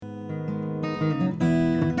Welcome,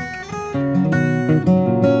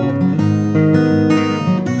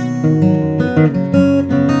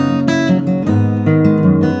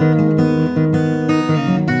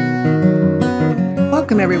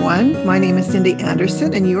 everyone. My name is Cindy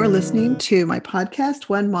Anderson, and you are listening to my podcast,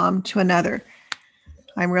 One Mom to Another.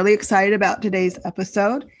 I'm really excited about today's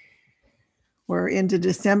episode. We're into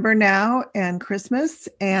December now and Christmas,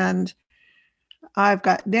 and I've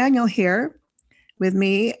got Daniel here with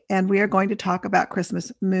me, and we are going to talk about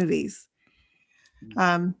Christmas movies.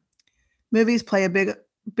 Movies play a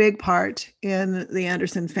big part in the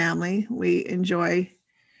Anderson family. We enjoy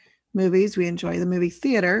movies. We enjoy the movie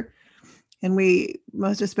theater. And we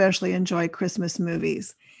most especially enjoy Christmas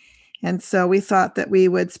movies. And so we thought that we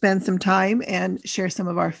would spend some time and share some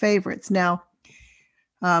of our favorites. Now,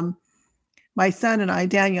 my son and I,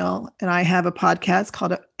 Daniel, and I have a podcast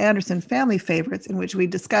called Anderson Family Favorites, in which we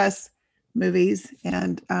discuss movies.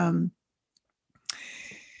 And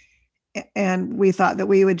we thought that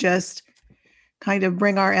we would just kind of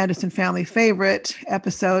bring our Anderson Family Favorite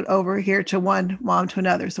episode over here to One Mom to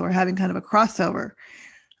Another. So we're having kind of a crossover.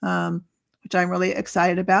 Which I'm really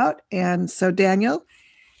excited about. And so, Daniel,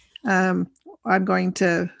 I'm going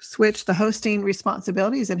to switch the hosting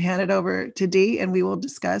responsibilities and hand it over to Dee, and we will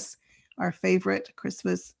discuss our favorite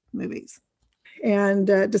Christmas movies and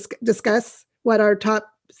discuss what our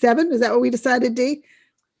top 7. Is that what we decided, Dee?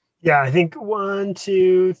 Yeah, I think 1,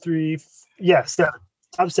 2, 3, top 7.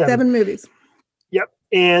 7 movies. Yep.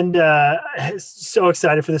 And so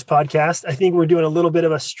excited for this podcast. I think we're doing a little bit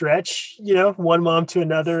of a stretch, one mom to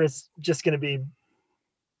another. It's just going to be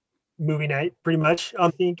movie night pretty much,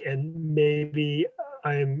 I think. And maybe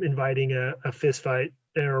I'm inviting a fist fight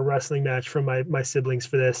or a wrestling match from my siblings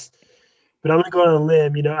for this. But I'm going to go on a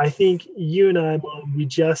limb. I think you and I, Mom, we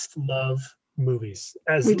just love movies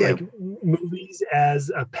movies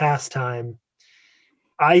as a pastime.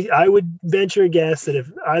 I would venture a guess that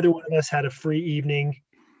if either one of us had a free evening,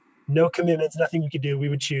 no commitments, nothing we could do, we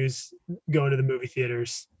would choose going to the movie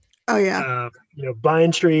theaters. Oh, yeah.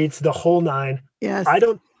 Buying treats, the whole 9. Yes.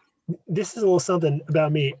 This is a little something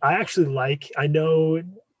about me. I know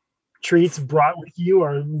treats brought with you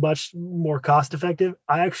are much more cost effective.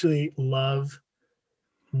 I actually love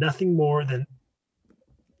nothing more than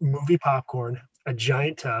movie popcorn, a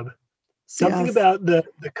giant tub. Something about the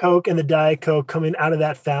Coke and the Diet Coke coming out of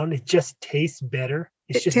that fountain, it just tastes better.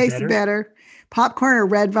 It tastes better. Popcorn or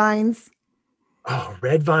Red Vines. Oh,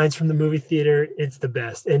 Red Vines from the movie theater. It's the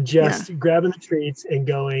best. And just grabbing the treats and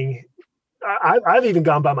going. I've even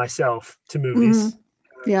gone by myself to movies.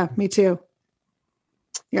 Mm-hmm. Yeah, me too.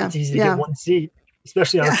 Yeah. It's easy to get one seat,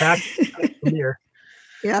 especially on a packed premiere.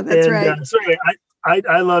 Yeah, that's right. So anyway,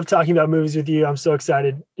 I love talking about movies with you. I'm so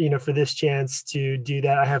excited, for this chance to do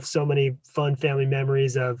that. I have so many fun family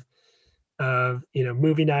memories of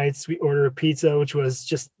movie nights. We order a pizza, which was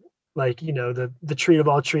just like, the treat of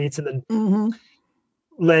all treats. And then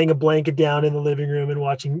laying a blanket down in the living room and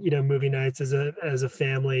watching, movie nights as a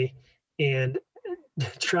family, and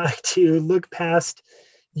trying to look past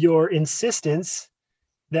your insistence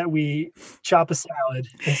that we chop a salad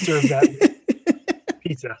and serve that with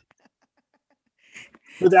pizza.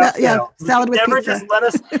 Salad with pizza.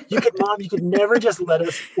 You could never just let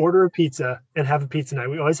us order a pizza and have a pizza night.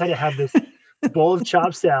 We always had to have this bowl of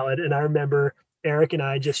chopped salad. And I remember Eric and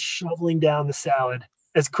I just shoveling down the salad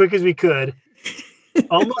as quick as we could,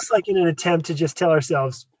 almost like in an attempt to just tell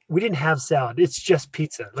ourselves, we didn't have salad. It's just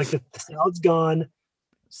pizza. Like the salad's gone,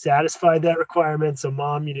 satisfied that requirement. So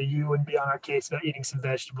Mom, you wouldn't be on our case about eating some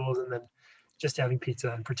vegetables and then just having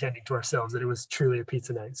pizza and pretending to ourselves that it was truly a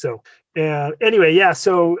pizza night. So anyway, yeah.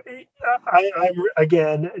 So I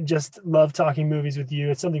again, just love talking movies with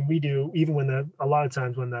you. It's something we do even when a lot of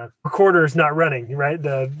times when the recorder is not running, right?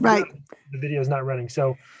 The video is not running.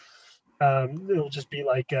 So it'll just be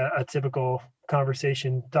like a typical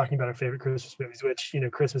conversation talking about our favorite Christmas movies, which,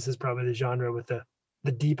 Christmas is probably the genre with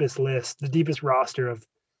the deepest list, the deepest roster of.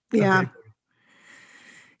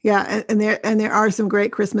 Yeah, and there are some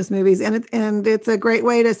great Christmas movies, and it's a great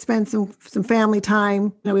way to spend some family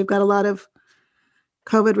time. We've got a lot of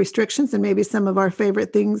COVID restrictions, and maybe some of our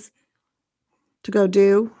favorite things to go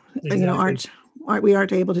do,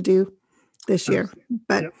 aren't able to do this year.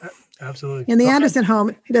 But absolutely, in the Anderson home,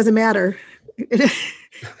 it doesn't matter.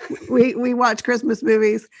 We watch Christmas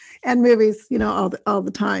movies all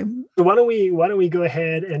the time. So why don't we go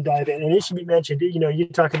ahead and dive in? And it should be mentioned, you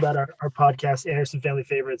talk about our podcast, Anderson Family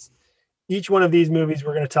Favorites. Each one of these movies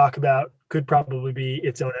we're going to talk about could probably be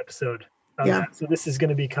its own episode. So this is going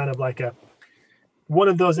to be kind of like one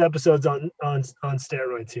of those episodes on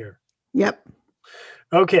steroids here. Yep.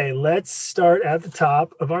 Okay, let's start at the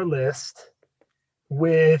top of our list.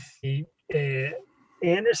 with the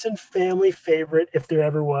Anderson family favorite, if there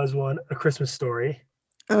ever was one, A Christmas Story.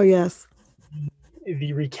 Oh, yes.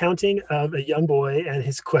 The recounting of a young boy and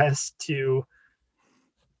his quest to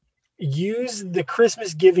use the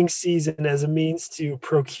Christmas giving season as a means to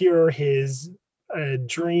procure his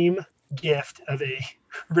dream gift of a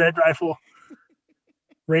Red Rifle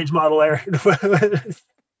range model air.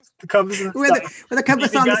 The compass with a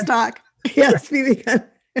compass on the stock. Yes, BB gun.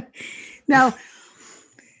 Now,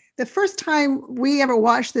 the first time we ever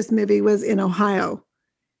watched this movie was in Ohio.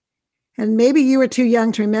 And maybe you were too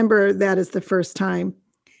young to remember that as the first time.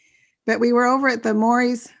 But we were over at the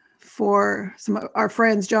Morey's for some of our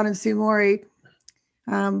friends, John and Sue Morey,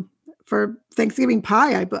 for Thanksgiving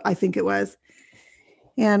pie, I think it was.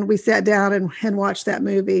 And we sat down and watched that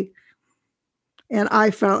movie. And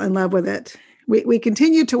I fell in love with it. We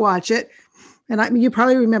continued to watch it. And you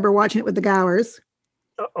probably remember watching it with the Gowers.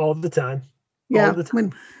 All the time. Yeah, all the time.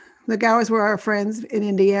 When the Gowers were our friends in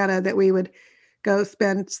Indiana that we would go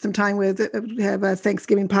spend some time with, have a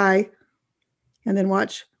Thanksgiving pie, and then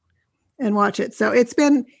watch it. So it's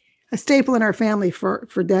been a staple in our family for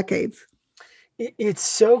decades. It's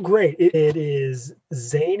so great. It is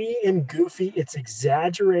zany and goofy. It's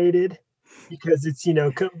exaggerated because it's,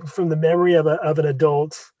 from the memory of an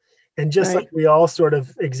adult. And just Right. like we all sort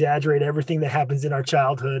of exaggerate everything that happens in our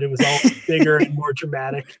childhood, it was all bigger and more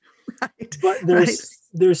dramatic. Right. But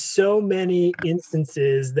there's so many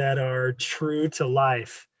instances that are true to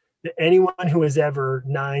life that anyone who is ever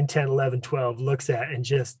 9, 10, 11, 12 looks at and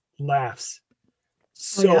just laughs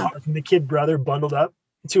so hard. From the kid brother bundled up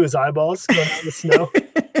to his eyeballs going out in the snow.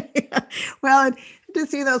 Yeah. Well, to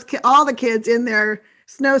see all the kids in their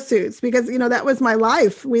snowsuits, because that was my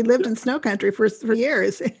life. We lived in snow country for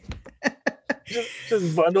years.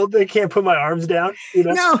 just bundled. They can't put my arms down.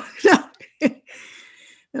 No.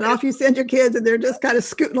 And off you send your kids, and they're just kind of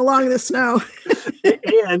scooting along in the snow.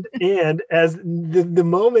 and as the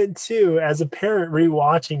moment too, as a parent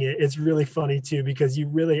rewatching it, it's really funny too, because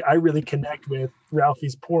I really connect with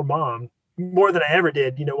Ralphie's poor mom more than I ever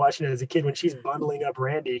did, watching it as a kid when she's bundling up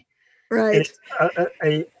Randy. Right. And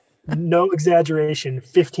it's a no exaggeration,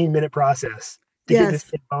 15-minute process to get this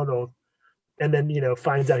kid bundled, and then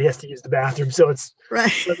finds out he has to use the bathroom, so it's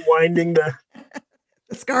unwinding the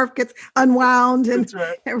scarf gets unwound and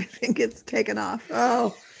right. Everything gets taken off.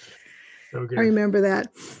 Oh, so good. I remember that.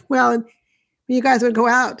 Well, you guys would go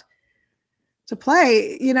out to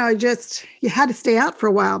play, you had to stay out for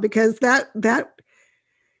a while because that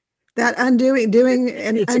doing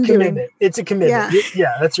and it's undoing. A commitment. It's a commitment.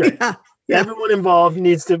 Yeah, that's right. Yeah. Everyone involved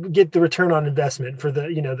needs to get the return on investment for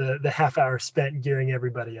the half hour spent gearing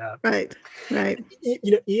everybody up. Right.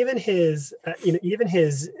 Even his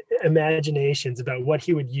imaginations about what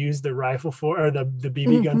he would use the rifle for, or the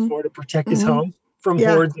BB gun for, to protect his home from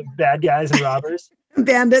hordes of bad guys and robbers,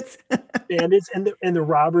 bandits, and the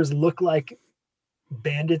robbers look like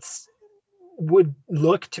bandits would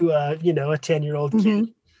look to a 10-year-old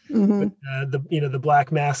kid. With the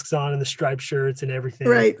black masks on and the striped shirts and everything.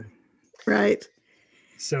 Right.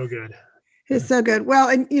 So good. It's so good. Well,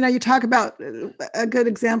 and you talk about a good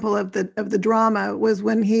example of the drama was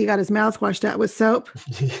when he got his mouth washed out with soap.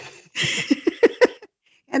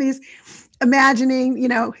 And he's imagining,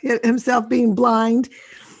 himself being blind.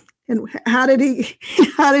 And how did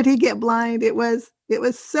he get blind? It was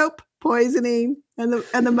soap poisoning, and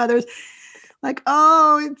the mother's like,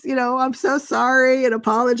 oh, it's, I'm so sorry, and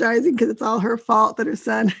apologizing because it's all her fault that her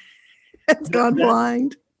son has gone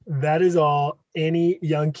blind. That is all any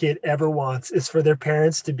young kid ever wants, is for their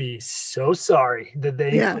parents to be so sorry that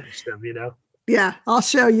they punished them, Yeah, I'll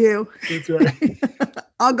show you. That's right.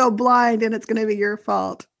 I'll go blind and it's going to be your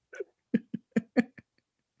fault.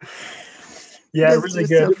 Yeah, really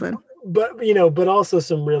good. So fun. But also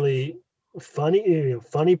some really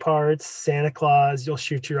funny parts. Santa Claus, you'll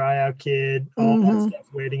shoot your eye out, kid. All that stuff,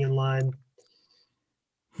 waiting in line.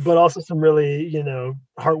 But also some really,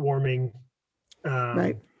 heartwarming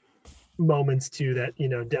moments too that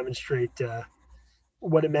demonstrate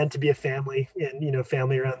what it meant to be a family, and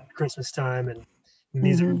family around Christmas time. And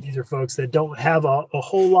these are folks that don't have a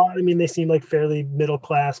whole lot. I mean, they seem like fairly middle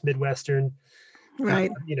class, Midwestern.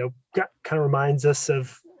 Kind of reminds us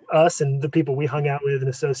of us and the people we hung out with and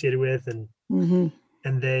associated with, and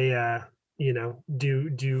they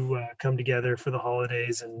do come together for the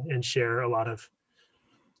holidays and share a lot of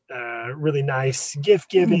really nice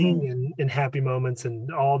gift giving and happy moments,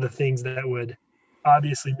 and all the things that would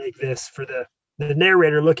obviously make this, for the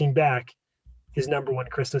narrator looking back, his number one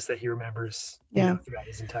Christmas that he remembers throughout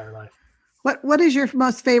his entire life. What is your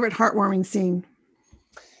most favorite heartwarming scene?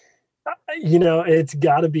 It's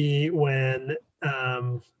got to be when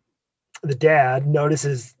the dad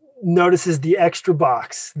notices the extra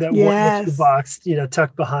box, that one extra Yes. box,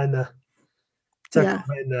 tucked behind the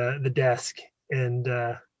Yeah. desk. And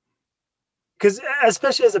because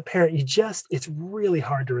especially as a parent, it's really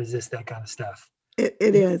hard to resist that kind of stuff. It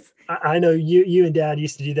is. I know you and dad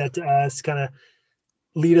used to do that to us, kind of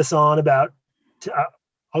lead us on about,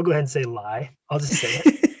 I'll go ahead and say lie. I'll just say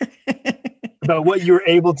it, about what you were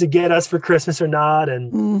able to get us for Christmas or not,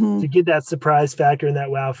 and Hmm. to get that surprise factor and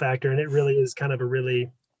that wow factor. And it really is kind of a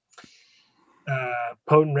really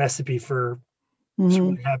potent recipe for Hmm.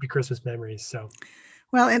 really happy Christmas memories. So,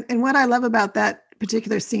 Well, and what I love about that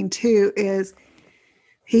particular scene too is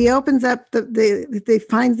he opens up they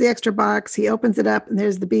finds the extra box. He opens it up, and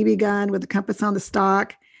there's the BB gun with the compass on the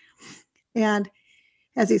stock. And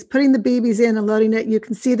as he's putting the BBs in and loading it, you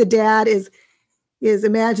can see the dad is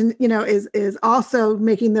imagine, is also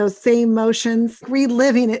making those same motions,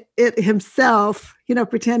 reliving it himself,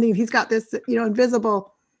 pretending he's got this,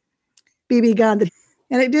 invisible BB gun.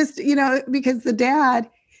 And it just, because the dad,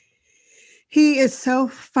 he is so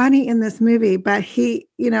funny in this movie, but he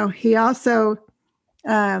also,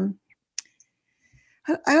 I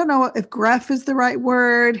don't know if gruff is the right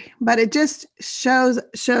word, but it just showed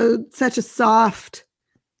such a soft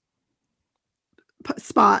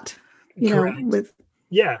spot, correct. with.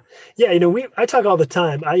 Yeah. I talk all the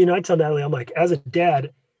time. I tell Natalie, I'm like, as a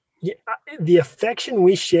dad, the affection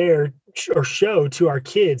we share or show to our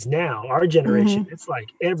kids now, our generation, Mm-hmm. it's like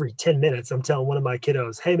every 10 minutes, I'm telling one of my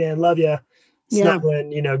kiddos, hey man, love you, Yeah. snuggling,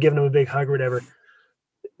 giving them a big hug or whatever.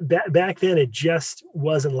 Back then, it just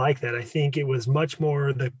wasn't like that. I think it was much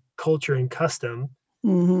more the culture and custom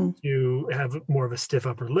Mm-hmm. to have more of a stiff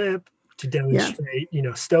upper lip, to Yeah. demonstrate,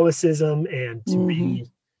 stoicism, and to Mm-hmm.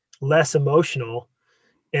 be less emotional.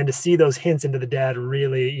 And to see those hints into the dad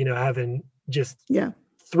really, having just Yeah.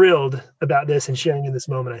 thrilled about this and sharing in this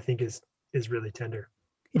moment, I think is really tender.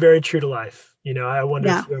 Very true to life. I wonder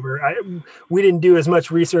if Yeah. we didn't do as much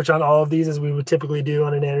research on all of these as we would typically do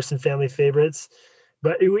on an Anderson Family Favorites,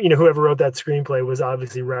 but whoever wrote that screenplay was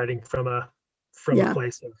obviously writing from a Yeah.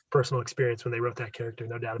 place of personal experience when they wrote that character,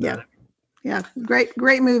 no doubt about Yeah. it. Yeah.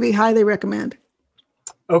 Great movie. Highly recommend.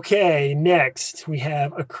 Okay, next we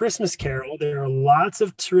have A Christmas Carol. There are lots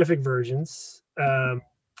of terrific versions. The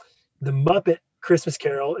Muppet Christmas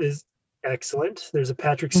Carol is excellent. There's a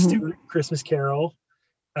Patrick Mm-hmm. Stewart Christmas Carol.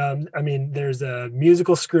 There's a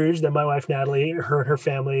musical Scrooge that my wife Natalie, her and her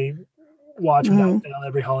family watch without Mm-hmm. fail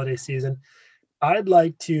every holiday season. I'd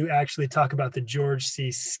like to actually talk about the George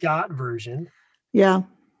C. Scott version, Yeah.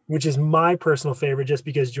 which is my personal favorite, just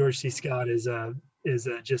because George C. Scott is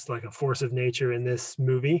just like a force of nature in this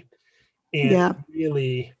movie, and Yeah.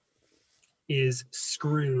 really is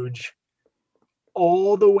Scrooge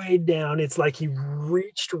all the way down. It's like he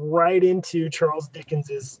reached right into Charles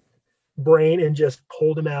Dickens's brain and just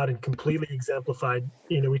pulled him out and completely exemplified.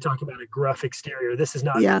 We talk about a gruff exterior. This is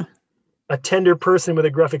not Yeah. a tender person with a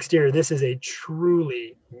gruff exterior. This is a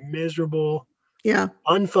truly miserable, Yeah.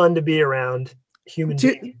 unfun to be around human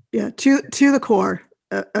To being. yeah to the core,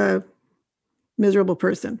 a miserable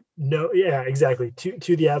person. No, yeah, exactly.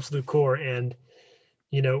 To the absolute core. And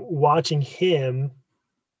watching him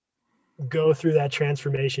go through that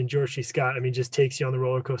transformation, George C. Scott, just takes you on the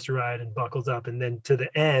roller coaster ride and buckles up. And then to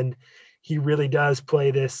the end, he really does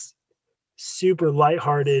play this super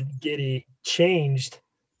lighthearted, giddy, changed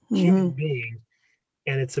human Mm-hmm. being.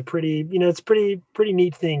 And it's a pretty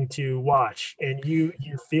neat thing to watch. And you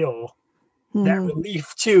feel that Mm-hmm.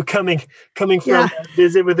 relief too, coming from Yeah. that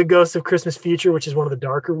visit with the Ghost of Christmas Future, which is one of the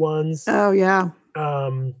darker ones. Oh yeah.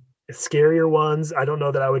 Um, Scarier ones. I don't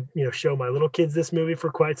know that I would, show my little kids this movie for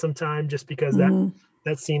quite some time, just because Mm-hmm.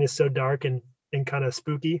 that scene is so dark and kind of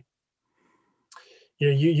spooky.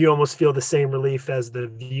 You almost feel the same relief as the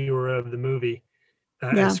viewer of the movie,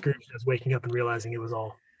 as Yeah. Scrooge does, waking up and realizing it was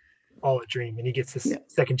all a dream, and he gets this Yeah.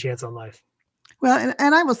 second chance on life. Well,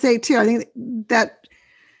 and I will say too, I think that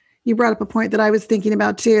you brought up a point that I was thinking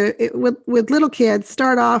about too. With little kids,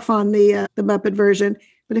 start off on the Muppet version,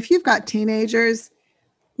 but if you've got teenagers,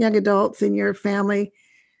 young adults in your family,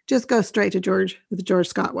 just go straight to the George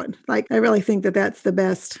Scott one. Like, I really think that that's the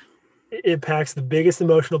best. It packs the biggest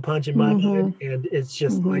emotional punch in my Mm-hmm. mind, and it's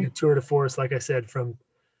just Mm-hmm. like a tour de force, like I said, from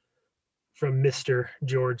Mr.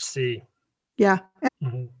 George C. Yeah.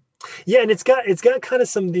 Mhm. Yeah, and it's got kind of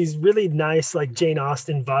some of these really nice, like, Jane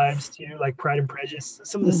Austen vibes too, like Pride and Prejudice.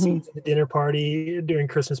 Some of the Mm-hmm. scenes at the dinner party during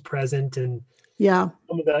Christmas Present, and Yeah.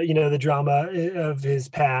 some of the drama of his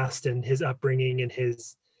past and his upbringing, and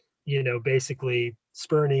his basically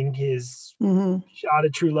spurning his Mm-hmm. shot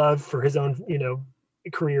at true love for his own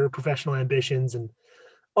career, professional ambitions, and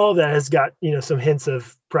all that has got, some hints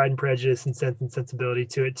of Pride and Prejudice and Sense and Sensibility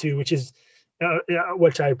to it too, which is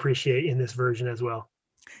which I appreciate in this version as well.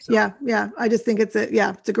 So, Yeah. I just think it's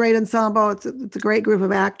a great ensemble. It's a great group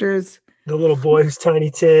of actors. the little boy who's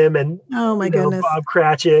Tiny Tim, and oh my goodness, Bob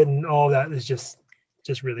Cratchit, and all that is just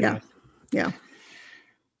really nice. Yeah.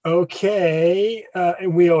 Okay,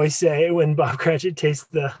 and we always say when Bob Cratchit tastes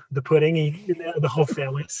the pudding, the whole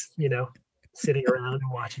family's sitting around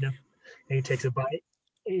and watching him, and he takes a bite.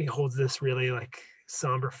 He holds this really like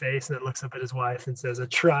somber face, and then looks up at his wife and says, "A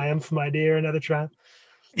triumph, my dear, another triumph."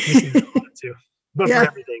 We see that a lot too, but for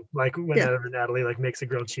everything, like whenever Natalie like makes a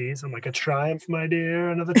grilled cheese, I'm like, "A triumph, my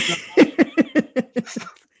dear, another triumph."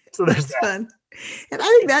 So there's that. Fun. And I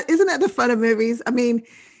think that isn't that the fun of movies. I mean,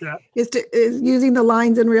 is using the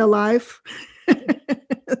lines in real life. And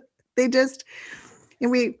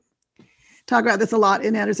we talk about this a lot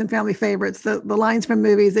in Anderson Family Favorites. The lines from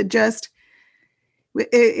movies, and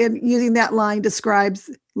using that line describes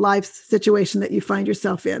life's situation that you find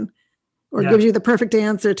yourself in, or gives you the perfect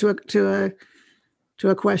answer to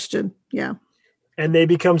a question. Yeah. And they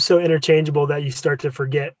become so interchangeable that you start to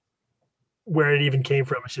forget where it even came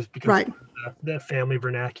from. It's just because the family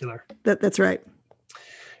vernacular. That's right.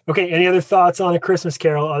 Okay. Any other thoughts on A Christmas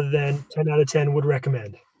Carol other than 10 out of 10 would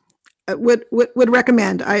recommend? Would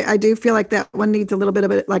recommend. I do feel like that one needs a little bit of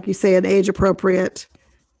it, like you say, an age appropriate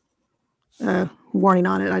warning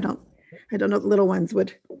on it. I don't know if little ones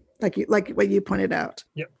would like what you pointed out.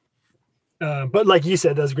 Yep. But like you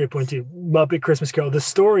said, that's a great point too. Muppet Christmas Carol. The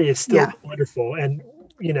story is still wonderful, and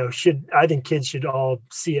I think kids should all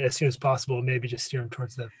see it as soon as possible. Maybe just steer them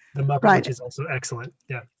towards the Muppet, which is also excellent.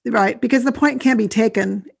 Yeah. Right, because the point can be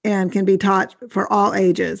taken and can be taught for all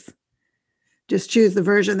ages. Just choose the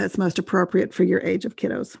version that's most appropriate for your age of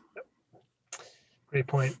kiddos. Great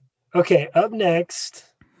point. Okay, up next,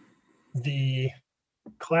 the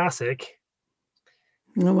classic.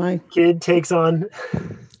 Oh my! Kid takes on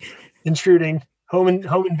intruding home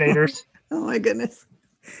invaders. Oh my goodness!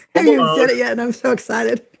 I haven't even said it yet, and I'm so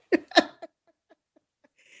excited.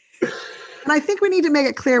 And I think we need to make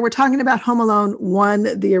it clear we're talking about Home Alone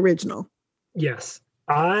 1, the original. Yes.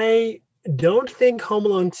 I don't think Home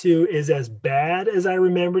Alone 2 is as bad as I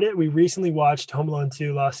remembered it. We recently watched Home Alone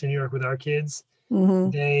 2 Lost in New York with our kids.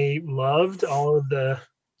 Mm-hmm. They loved all of the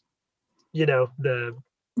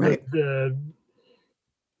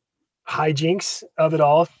hijinks of it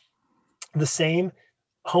all. The same.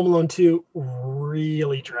 Home Alone 2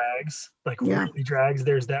 really drags, really drags.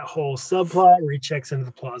 There's that whole subplot where he checks into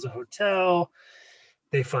the Plaza Hotel.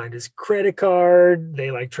 They find his credit card.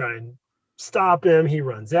 They try and stop him. He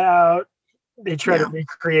runs out. They try to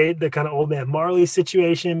recreate the kind of Old Man Marley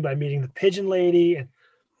situation by meeting the pigeon lady. And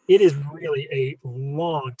it is really a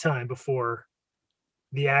long time before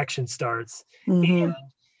the action starts. Mm-hmm. And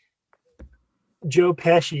Joe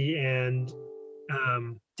Pesci and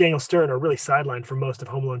Daniel Stern are really sidelined for most of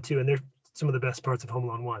Home Alone 2, and they're some of the best parts of Home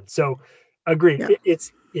Alone 1. So, agreed. Yeah.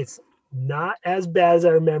 It's not as bad as I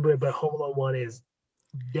remember it, but Home Alone 1 is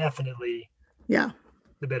definitely the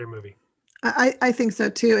better movie. I think so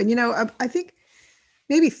too. And I think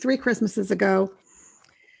maybe 3 Christmases ago,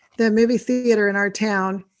 the movie theater in our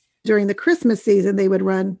town during the Christmas season, they would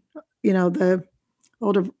run, the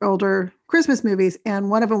older Christmas movies, and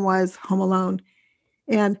one of them was Home Alone.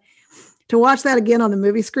 And to watch that again on the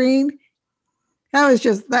movie screen, that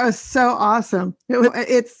was so awesome.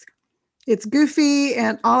 It's goofy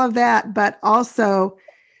and all of that, but also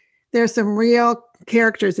there's some real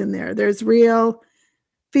characters in there. There's real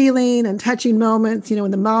feeling and touching moments,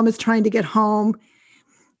 when the mom is trying to get home.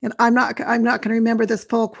 And I'm not going to remember this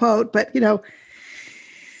full quote, but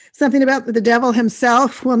something about the devil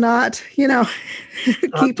himself will not,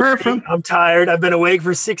 keep her from. I'm tired. I've been awake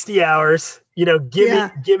for 60 hours.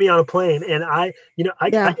 Get me on a plane. And I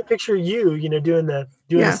can picture you, doing the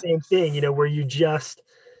same thing, where you just.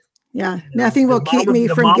 Nothing will keep me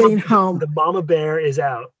from getting home. The mama bear is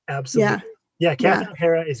out. Absolutely. Yeah. Catherine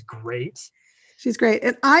O'Hara is great. She's great.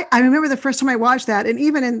 And I remember the first time I watched that, and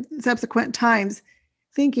even in subsequent times,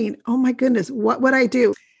 thinking, oh my goodness, what would I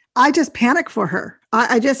do? I just panic for her.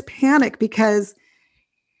 I just panic because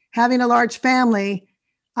having a large family,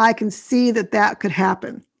 I can see that could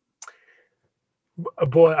happen.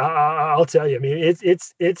 Boy, I'll tell you. I mean,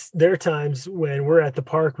 it's there are times when we're at the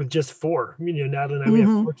park with just 4. Natalie and I, we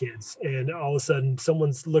have 4 kids, and all of a sudden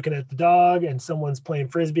someone's looking at the dog and someone's playing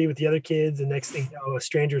Frisbee with the other kids. And next thing you know, a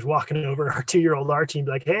stranger's walking over our 2-year-old Archie and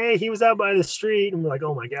be like, hey, he was out by the street. And we're like,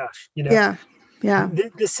 oh my gosh, Yeah.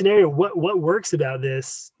 This scenario, what works about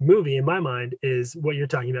this movie in my mind is what you're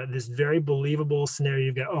talking about, this very believable scenario.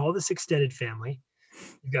 You've got all this extended family.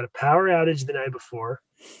 You've got a power outage the night before.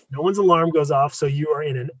 No one's alarm goes off, so you are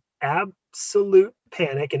in an absolute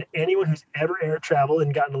panic. And anyone who's ever air traveled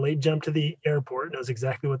and gotten a late jump to the airport knows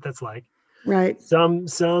exactly what that's like. Right. Some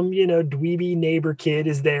dweeby neighbor kid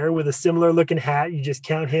is there with a similar looking hat. You just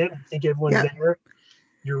count him, think everyone's there.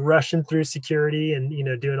 You're rushing through security and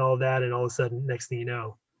doing all that, and all of a sudden, next thing you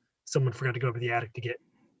know, someone forgot to go over the attic to get.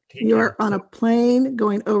 You're on a plane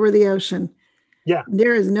going over the ocean. Yeah,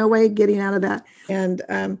 there is no way getting out of that. And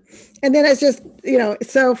then it's just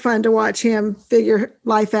it's so fun to watch him figure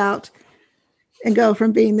life out and go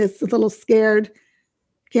from being this little scared,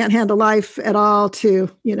 can't handle life at all to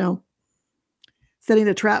setting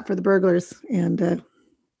a trap for the burglars. And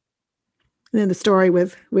then the story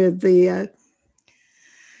with the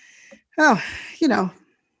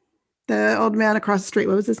the old man across the street.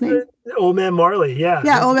 What was his name? Old Man Marley. Yeah.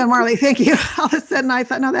 Yeah, Old Man Marley. Thank you. All of a sudden I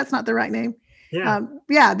thought, no, that's not the right name. Yeah.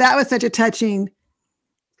 That was such a touching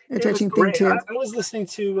thing too. I was listening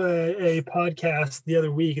to a podcast the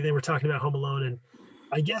other week, and they were talking about Home Alone, and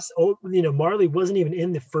I guess Marley wasn't even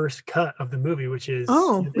in the first cut of the movie, which is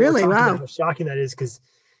really? Wow, how shocking that is, because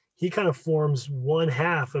he kind of forms one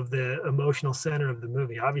half of the emotional center of the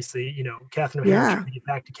movie. Obviously, Catherine O'Hara's trying to get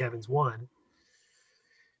back to Kevin's one,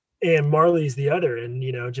 and Marley's the other, and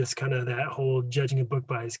just kind of that whole judging a book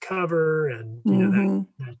by his cover, and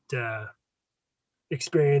that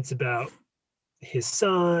experience about his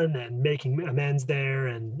son and making amends there,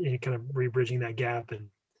 and kind of rebridging that gap. And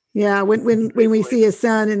when we see his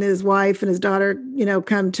son and his wife and his daughter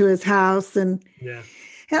come to his house, and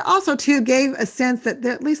it also too gave a sense that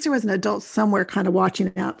at least there was an adult somewhere kind of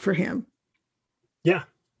watching out for him.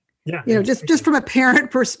 Just from a parent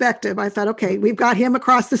perspective, I thought, okay, we've got him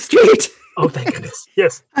across the street. Oh, thank goodness.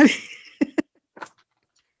 Yes. I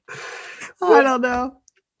don't know.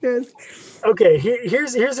 Yes. Okay,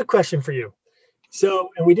 here's a question for you. So,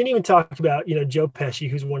 and we didn't even talk about Joe Pesci,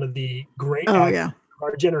 who's one of the great actors of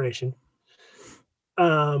our generation.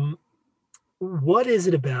 What is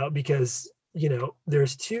it about? Because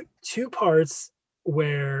there's two parts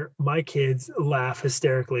where my kids laugh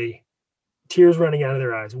hysterically, tears running out of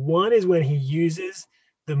their eyes. One is when he uses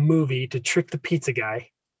the movie to trick the pizza guy.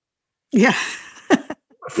 Yeah.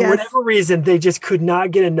 For whatever reason, they just could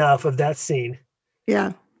not get enough of that scene.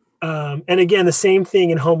 Yeah. And again, the same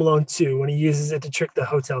thing in Home Alone 2 when he uses it to trick the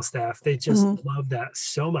hotel staff. They just love that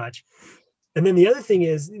so much. And then the other thing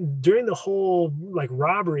is, during the whole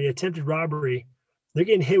attempted robbery, they're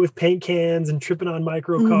getting hit with paint cans and tripping on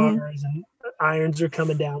micro cars, and irons are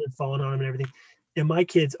coming down and falling on them and everything. And my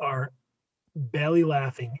kids are belly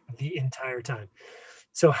laughing the entire time.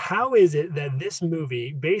 So how is it that this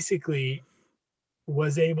movie basically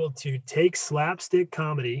was able to take slapstick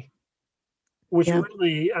comedy, which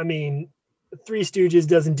really, I mean, Three Stooges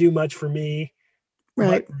doesn't do much for me,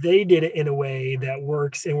 right? But they did it in a way that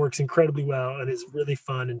works incredibly well and is really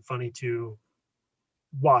fun and funny to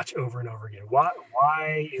watch over and over again. Why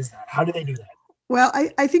is that? How do they do that? Well,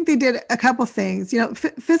 I think they did a couple things.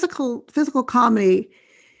 Physical comedy,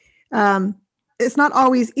 it's not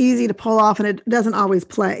always easy to pull off, and it doesn't always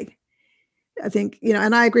play. I think,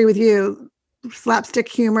 and I agree with you. Slapstick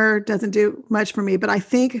humor doesn't do much for me, but I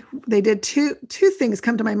think they did two things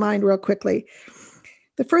come to my mind real quickly.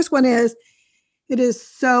 The first one is, it is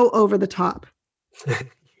so over the top.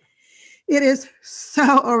 It is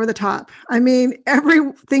so over the top. I mean,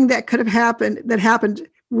 everything that could have happened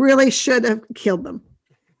really should have killed them.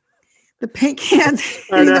 The paint cans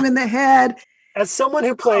hitting them in the head. As someone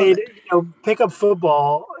who played, pickup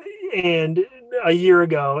football and a year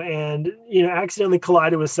ago, and accidentally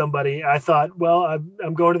collided with somebody, I thought, well,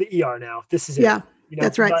 I'm going to the ER now. This is it. Yeah,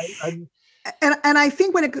 that's right. And I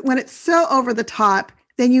think when it's so over the top,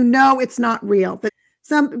 then it's not real. That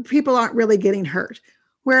some people aren't really getting hurt.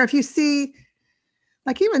 Where if you see,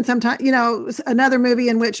 like, even sometimes, another movie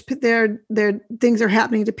in which their things are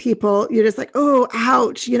happening to people, you're just like, oh,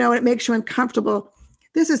 ouch, and it makes you uncomfortable.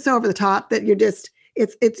 This is so over the top that you just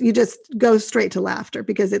go straight to laughter,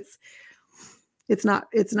 because it's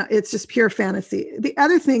just pure fantasy. The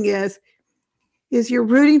other thing is you're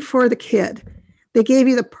rooting for the kid. They gave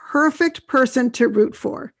you the perfect person to root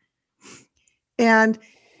for. And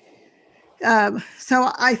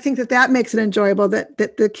so I think that makes it enjoyable that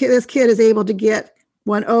this kid is able to get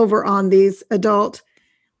one over on these adult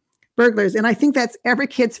burglars. And I think that's every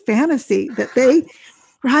kid's fantasy, that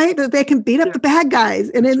they can beat up the bad guys,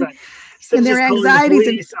 and then and their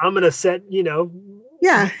anxieties. I'm going to set,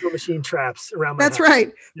 machine traps around my house.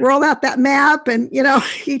 Right. Yeah. Roll out that map and,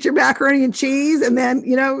 eat your macaroni and cheese, and then,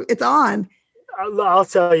 it's on. I'll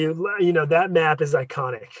tell you, that map is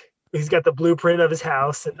iconic. He's got the blueprint of his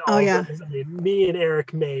house and all. I mean, me and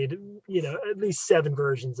Eric made, at least 7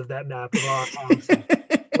 versions of that map of our house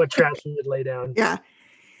and what trash we would lay down. Yeah.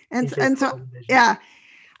 in And case and of so invasion. yeah,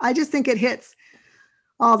 I just think it hits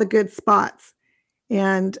all the good spots.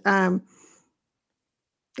 And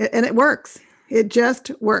it works. It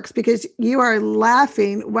just works because you are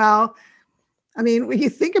laughing. Well, I mean, when you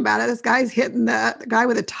think about it, this guy's hitting the guy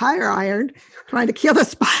with a tire iron trying to kill the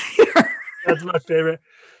spider. That's my favorite.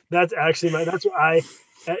 That's actually that's what I,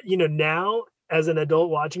 now as an adult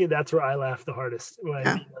watching it, that's where I laugh the hardest when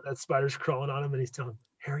Yeah. that spider's crawling on him and he's telling him,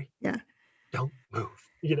 Harry, Yeah. don't move.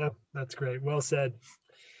 That's great. Well said.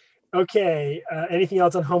 Okay. Anything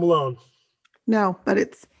else on Home Alone? No, but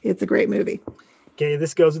it's a great movie. Okay.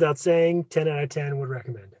 This goes without saying. 10 out of 10 would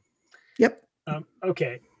recommend. Yep.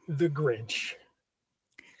 Okay. The Grinch.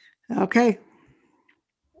 Okay.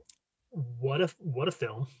 What a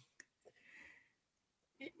film.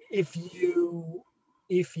 If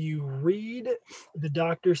you read the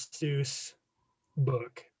Dr. Seuss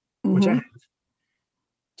book, which I have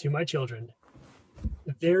to my children,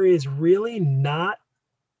 there is really not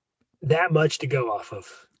that much to go off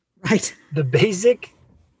of. Right. The basic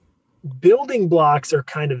building blocks are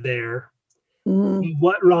kind of there.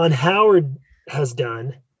 What Ron Howard has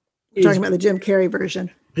done is talking about the Jim Carrey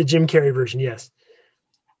version. The Jim Carrey version, yes.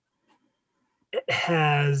 It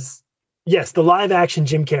has, yes, the live action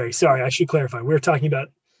Jim Carrey. Sorry, I should clarify. We're talking about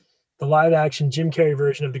the live action Jim Carrey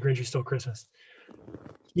version of The Grinch Who Stole Christmas.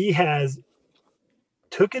 He has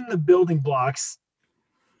taken the building blocks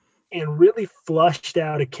and really flushed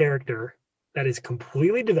out a character that is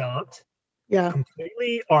completely developed,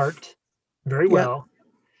 completely arced very well,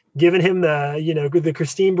 given him the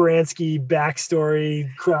Christine Baranski backstory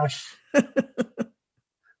crush.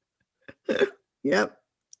 Yep.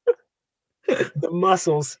 The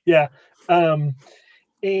muscles. Yeah.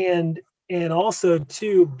 And also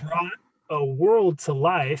too brought a world to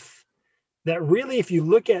life that really, if you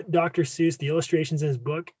look at Dr. Seuss, the illustrations in his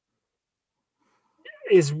book,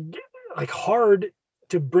 is like hard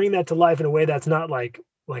to bring that to life in a way that's not like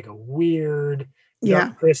a weird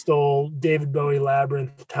Dark Crystal, David Bowie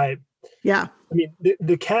labyrinth type. Yeah. I mean,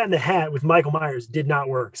 the Cat in the Hat with Michael Myers did not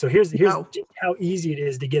work. So here's just how easy it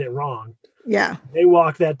is to get it wrong. Yeah. They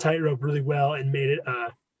walked that tightrope really well and made it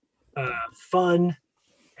fun,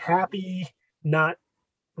 happy, not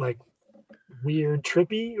like weird,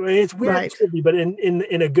 trippy. It's weird, and trippy, but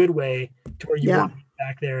in a good way, to where you want to be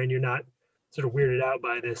back there and you're not sort of weirded out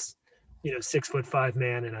by this, 6'5"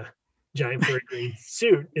 man in a giant furry green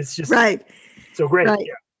suit. It's just so great. Right.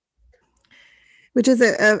 Yeah. Which is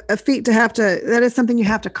a feat that is something you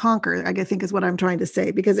have to conquer, I think is what I'm trying to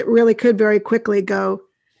say, because it really could very quickly go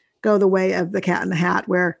the way of the Cat in the Hat,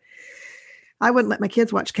 where I wouldn't let my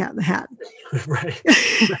kids watch Cat in the Hat. Right.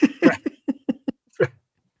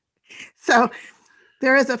 So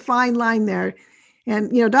there is a fine line there.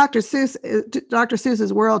 And, Dr.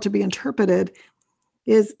 Seuss's world to be interpreted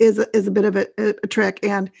is a bit of a trick.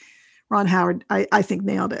 And Ron Howard, I think,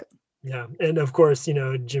 nailed it. Yeah. And of course,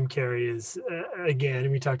 Jim Carrey is, again,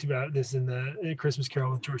 we talked about this in the Christmas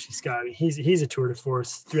Carol with George C. Scott. He's a tour de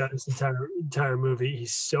force throughout this entire movie.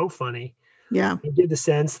 He's so funny. Yeah. I get the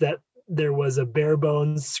sense that there was a bare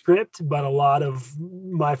bones script, but a lot of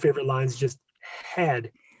my favorite lines just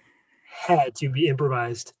had to be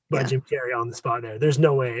improvised by Jim Carrey on the spot there. There's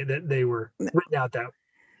no way that they were written out that way.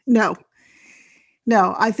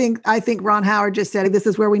 No, I think Ron Howard just said, this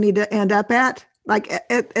is where we need to end up at. Like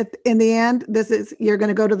in the end, you're going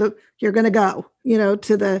to go to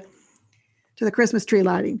the Christmas tree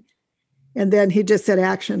lighting. And then he just said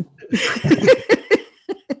action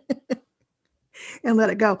and let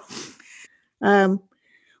it go.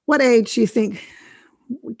 What age do you think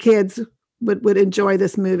kids would enjoy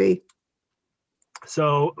this movie?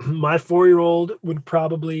 So my 4-year-old would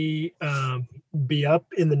probably be up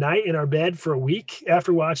in the night in our bed for a week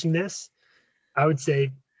after watching this. I would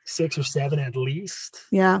say 6 or 7 at least.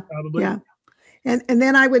 Yeah. Probably. Yeah. And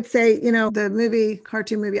then I would say, the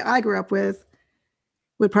cartoon movie I grew up with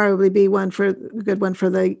would probably be a good one for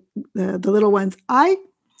the little ones. I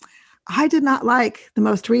did not like the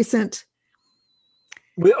most recent.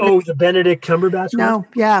 The Benedict Cumberbatch one? No.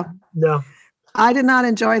 Yeah. No. I did not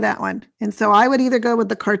enjoy that one. And so I would either go with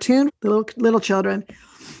the cartoon, the little children,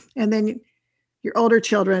 and then your older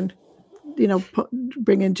children,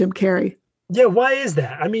 bring in Jim Carrey. Yeah. Why is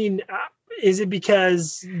that? I mean, is it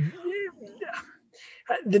because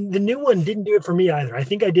the new one didn't do it for me either? I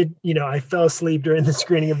think I did, I fell asleep during the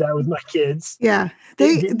screening of that with my kids. Yeah.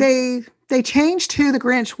 They changed who the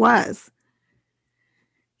Grinch was.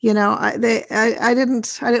 I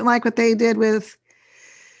didn't like what they did with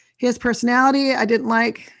his personality. I didn't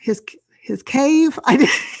like his his cave. I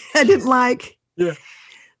didn't like Yeah.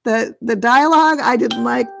 the dialogue. I didn't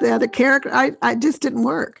like the other character. I just didn't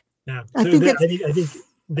work. Yeah. I So think I think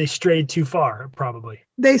they strayed too far, probably.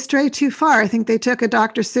 they strayed too far. I think they took a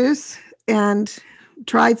Dr. Seuss and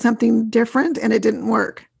tried something different, and it didn't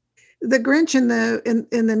work. The Grinch in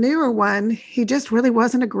the newer one, he just really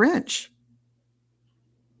wasn't a Grinch.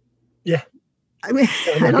 Yeah. I mean,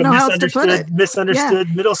 Like I don't know how else to put it.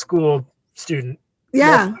 Misunderstood middle school student.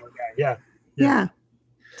 Yeah. Yeah.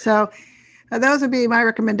 So those would be my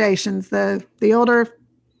recommendations. The older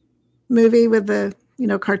movie with the,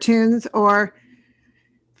 cartoons, or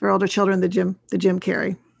for older children, the Jim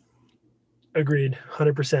Carrey. Agreed.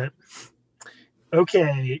 100%.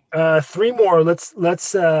 Okay. 3 more. Let's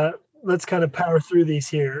kind of power through these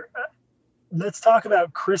here. Let's talk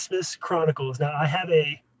about Christmas Chronicles. Now I have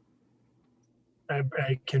a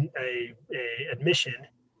admission.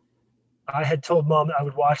 I had told Mom that I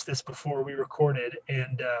would watch this before we recorded,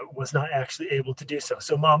 and was not actually able to do so.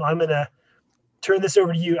 So, Mom, I'm gonna turn this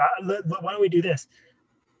over to you. Why don't we do this?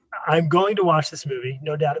 I'm going to watch this movie,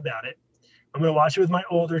 no doubt about it. I'm going to watch it with my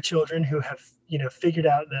older children who have, figured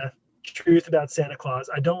out the truth about Santa Claus.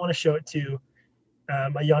 I don't want to show it to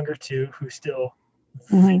my younger two, who still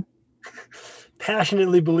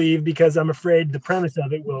passionately believe, because I'm afraid the premise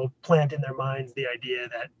of it will plant in their minds the idea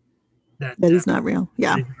that he's not real.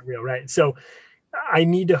 Yeah. He's not real, right? So I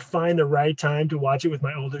need to find the right time to watch it with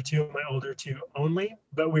my older two only.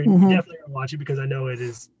 But we're definitely going to watch it because I know it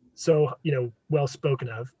is so, well spoken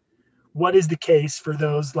of. What is the case for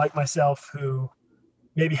those like myself who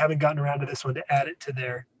maybe haven't gotten around to this one to add it to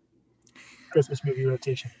their Christmas movie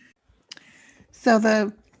rotation? So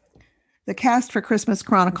the cast for Christmas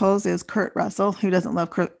Chronicles is Kurt Russell. Who doesn't love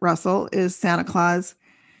Kurt Russell? Is Santa Claus.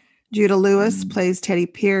 Judah Lewis plays Teddy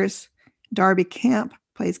Pierce. Darby Camp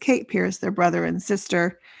plays Kate Pierce, their brother and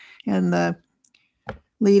sister, and the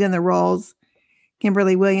lead in the roles.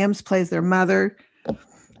 Kimberly Williams plays their mother.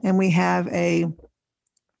 And we have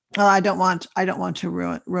I don't want to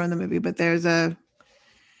ruin the movie, but there's an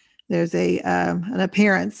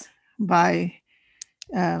appearance by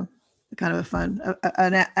kind of a fun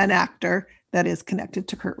an actor that is connected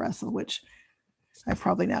to Kurt Russell, which I've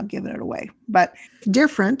probably now given it away, but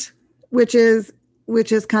different, which is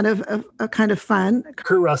kind of a kind of fun.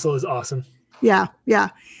 Kurt Russell is awesome. Yeah.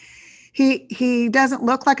 He doesn't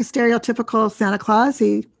look like a stereotypical Santa Claus.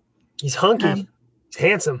 He's hunky. He's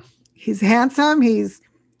handsome. He's handsome.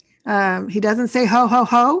 He doesn't say ho ho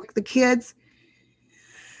ho. The kids,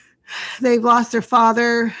 they've lost their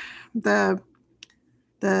father. The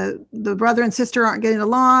brother and sister aren't getting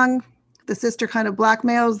along. The sister kind of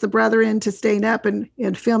blackmails the brother into staying up and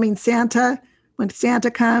filming Santa when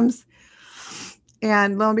Santa comes.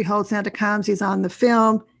 And lo and behold, Santa comes. He's on the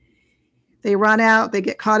film. They run out. They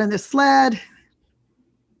get caught in the sled.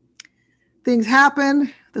 Things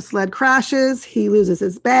happen. The sled crashes. He loses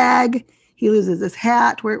his bag. He loses his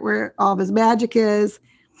hat where all of his magic is.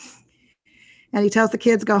 And he tells the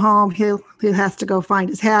kids, go home. He has to go find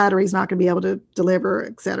his hat or he's not going to be able to deliver,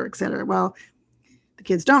 et cetera, et cetera. Well, the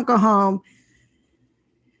kids don't go home.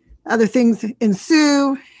 Other things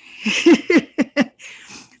ensue.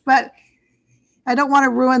 But I don't want to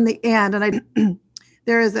ruin the end. And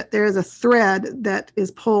there is a thread that is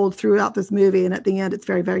pulled throughout this movie. And at the end, it's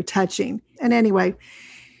very, very touching. And anyway,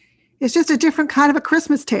 it's just a different kind of a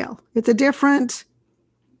Christmas tale. It's a different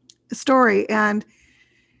story. And,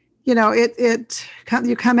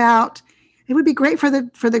 you come out, it would be great for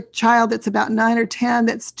the child that's about 9 or 10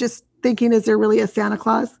 that's just thinking, is there really a Santa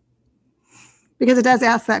Claus? Because it does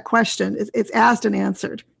ask that question. It's asked and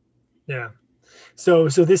answered. Yeah. So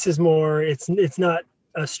this is more, it's not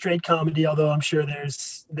a straight comedy, although I'm sure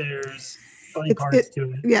there's funny parts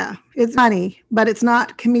to it. Yeah, it's funny, but it's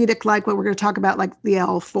not comedic like what we're going to talk about, like The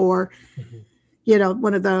Elf or,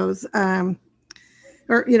 one of those.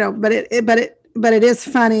 But it is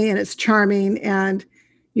funny and it's charming, and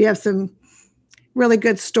you have some really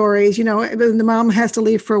good stories. When the mom has to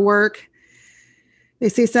leave for work, they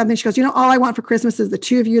see something. She goes, all I want for Christmas is the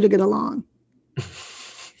two of you to get along.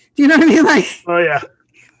 Do you know what I mean? Like, oh yeah.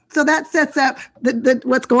 So that sets up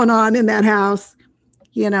what's going on in that house,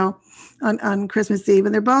 on Christmas Eve.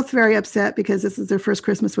 And they're both very upset because this is their first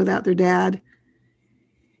Christmas without their dad.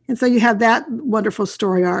 And so you have that wonderful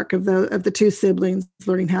story arc of the two siblings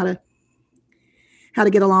learning how to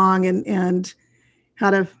get along and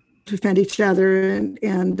how to defend each other. And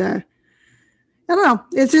I don't know.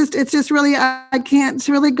 It's just really, I can't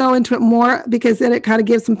really go into it more because then it kind of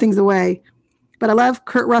gives some things away. But I love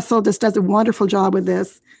Kurt Russell just does a wonderful job with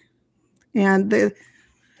this. And the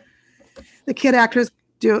kid actors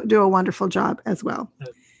do a wonderful job as well.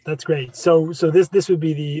 That's great. So this would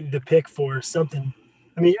be the pick for something.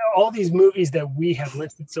 I mean, all these movies that we have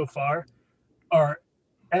listed so far are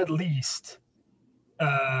at least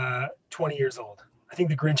 20 years old. I think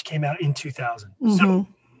The Grinch came out in 2000. So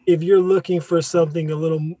Mm-hmm. if you're looking for something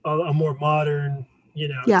a more modern,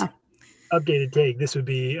 Yeah. updated take, this would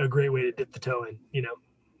be a great way to dip the toe in.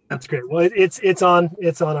 That's great. Well, it's on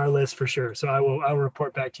our list for sure. So I will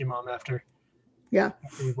report back to you, Mom, after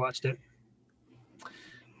we've watched it.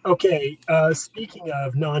 Okay. Speaking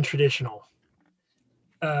of non-traditional,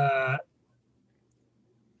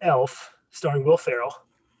 Elf, starring Will Ferrell,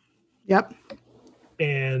 Yep.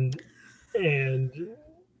 and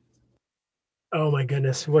oh my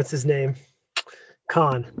goodness, what's his name?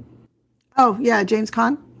 Caan. Oh yeah, James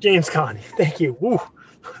Caan. James Caan. Thank you. Woo,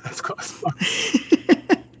 that's close.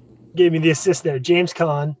 Gave me the assist there. James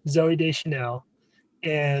Caan, Zooey Deschanel,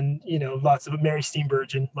 and lots of Mary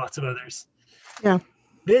Steenburgen, lots of others. Yeah.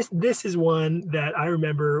 This is one that I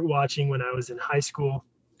remember watching when I was in high school.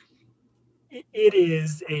 It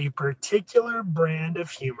is a particular brand of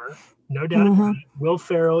humor, no doubt about it. Will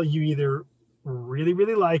Ferrell, you either really,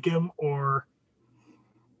 really like him or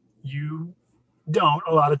you don't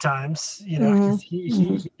a lot of times, because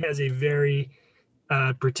he has a very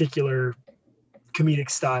particular comedic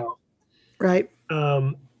style. Right.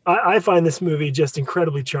 I find this movie just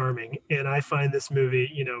incredibly charming, and I find this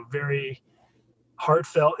movie, very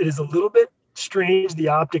heartfelt. It is a little bit strange, the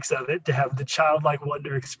optics of it, to have the childlike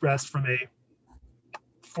wonder expressed from a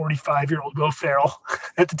 45-year-old Will Ferrell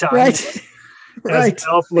at the time. Right. As an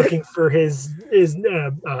elf looking for his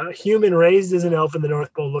human raised as an elf in the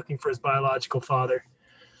North Pole looking for his biological father.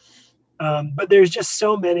 But there's just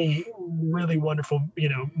so many really wonderful,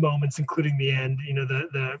 moments, including the end,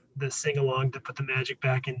 the sing along to put the magic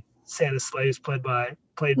back in Santa's sleigh, is played by,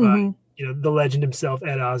 the legend himself,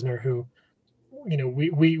 Ed Asner, who,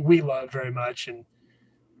 we love very much. And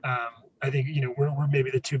I think, we're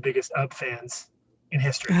maybe the two biggest Up fans in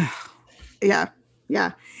history. Yeah.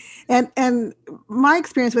 Yeah. And my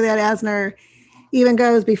experience with Ed Asner even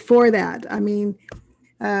goes before that. I mean,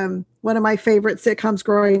 one of my favorite sitcoms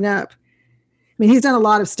growing up. I mean, he's done a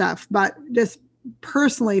lot of stuff, but just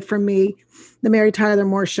personally for me, the Mary Tyler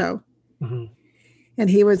Moore Show. Mm-hmm. And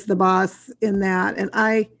he was the boss in that. And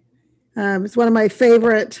it's one of my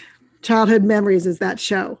favorite childhood memories is that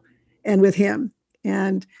show and with him.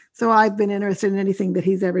 And so I've been interested in anything that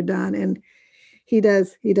he's ever done. And he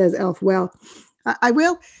does Elf well. I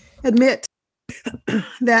will admit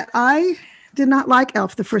that I did not like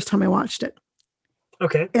Elf the first time I watched it.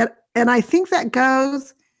 Okay. And I think that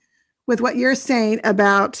goes with what you're saying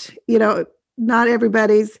about, not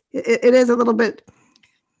everybody's, it is a little bit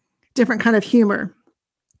different kind of humor.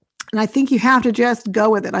 And I think you have to just go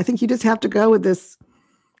with it. I think you just have to go with this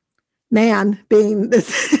man being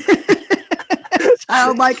this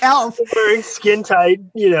childlike elf. Wearing skin tight,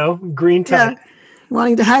 green tie. Yeah.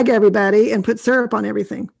 Wanting to hug everybody and put syrup on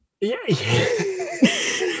everything. Yeah.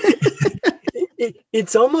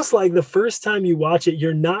 It's almost like the first time you watch it,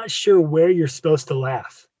 you're not sure where you're supposed to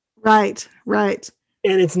laugh. Right.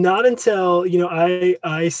 And it's not until,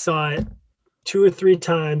 I saw it 2 or 3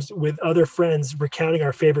 times with other friends recounting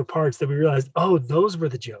our favorite parts that we realized, oh, those were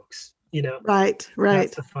the jokes, Right.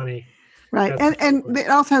 That's the funny. Right. And it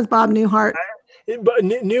also has Bob Newhart. But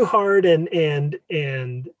Newhart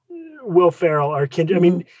and Will Ferrell are kindred. I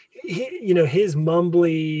mean, his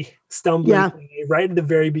mumbly, stumbling right at the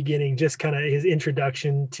very beginning, just kind of his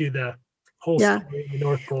introduction to the whole story of the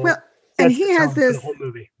North Pole. Well, and he has this whole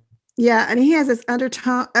movie. Yeah, and he has this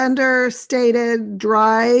understated,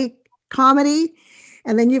 dry comedy,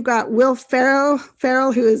 and then you've got Will Ferrell,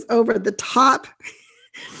 who is over the top,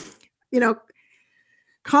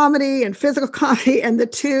 comedy and physical comedy, and the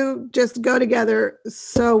two just go together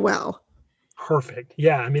so well. Perfect.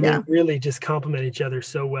 Yeah, I mean, they really just complement each other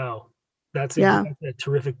so well. That's a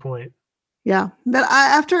terrific point. Yeah, but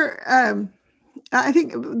I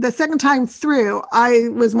think the second time through, I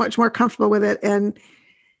was much more comfortable with it, and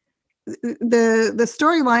the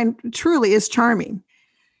storyline truly is charming.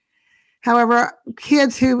 However,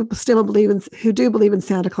 kids who do believe in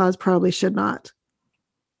Santa Claus probably should not.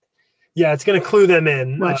 Yeah, it's going to clue them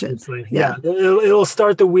in. Watch obviously. It. Yeah, it'll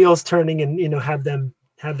start the wheels turning, and have them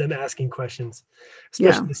asking questions.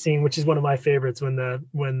 Especially the scene, which is one of my favorites, when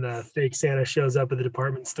the fake Santa shows up at the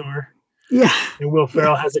department store. Yeah, and Will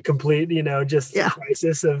Ferrell has a complete,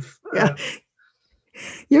 crisis of.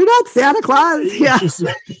 You're not Santa Claus. Yeah, you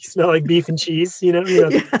smell like beef and cheese. You don't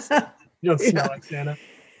smell like Santa.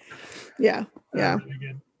 Yeah. Really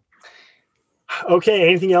good. Okay.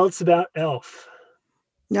 Anything else about Elf?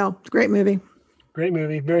 No, it's a great movie. Great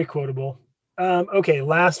movie. Very quotable. Okay,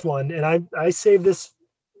 last one, and I saved this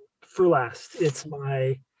for last. It's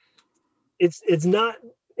not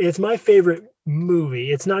it's my favorite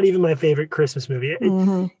movie. It's not even my favorite Christmas movie.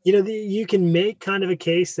 Hmm. You can make kind of a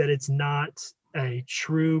case that it's not a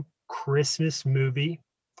true Christmas movie.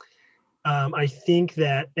 I think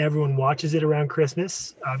that everyone watches it around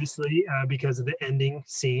Christmas, obviously, because of the ending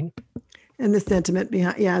scene. And the sentiment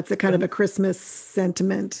behind, yeah, it's a kind of Yeah, a Christmas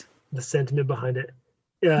sentiment. the sentiment behind it.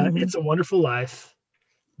 Hmm. It's a Wonderful Life,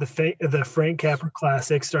 the Frank Capra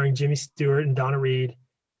classic starring Jimmy Stewart and Donna Reed.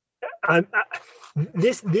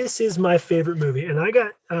 This is my favorite movie, and I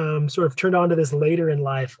got sort of turned on to this later in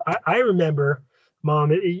life. I remember,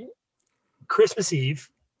 Mom, Christmas Eve,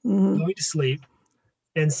 Hmm. going to sleep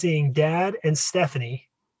and seeing Dad and Stephanie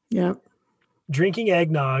Yeah. drinking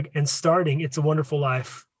eggnog and starting It's a Wonderful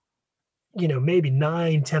Life, maybe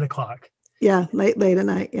 9, 10 o'clock Yeah. Late at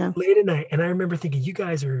night. Yeah. late at night. And I remember thinking, you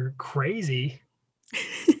guys are crazy.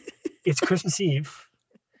 It's Christmas Eve.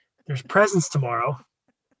 There's presents tomorrow.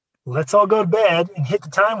 Let's all go to bed and hit the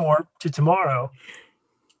time warp to tomorrow.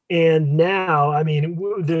 And now, I mean,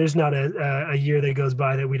 there's not a year that goes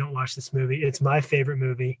by that we don't watch this movie. It's my favorite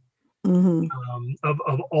movie Hmm. of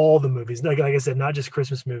all the movies. Like I said, not just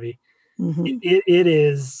Christmas movie. Hmm. It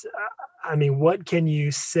is. I mean, what can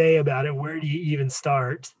you say about it? Where do you even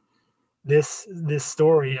start? This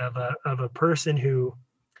story of a person who,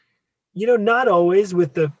 not always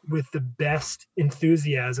with the best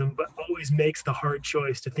enthusiasm, but always makes the hard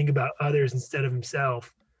choice to think about others instead of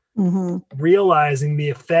himself, Hmm. realizing the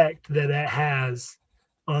effect that that has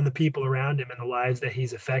on the people around him and the lives that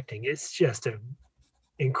he's affecting. It's just a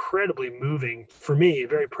incredibly moving, for me,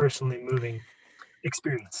 very personally moving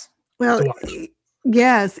experience Well, to watch.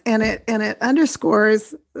 yes, and it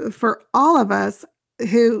underscores for all of us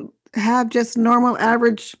who have just normal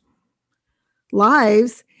average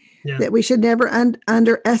lives Yeah. that we should never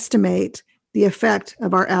underestimate the effect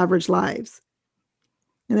of our average lives.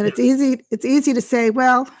 And then Yeah. it's easy to say,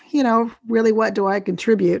 well, really what do I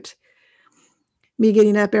contribute? Me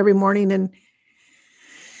getting up every morning and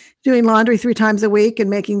doing laundry 3 times a week and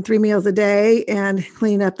making 3 meals a day and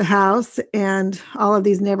cleaning up the house and all of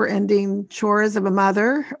these never ending chores of a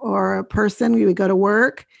mother or a person. We would go to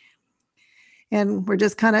work and we're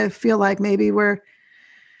just kind of feel like maybe we're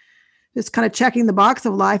just kind of checking the box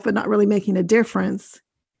of life, but not really making a difference.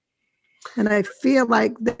 And I feel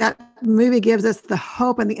like that movie gives us the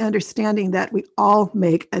hope and the understanding that we all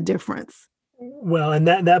make a difference. Well, and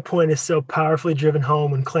that point is so powerfully driven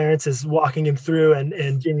home when Clarence is walking him through,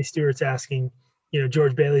 and Jimmy Stewart's asking,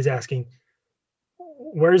 George Bailey's asking,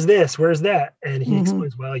 "Where's this? Where's that?" And he Hmm.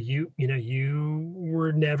 explains, "Well, you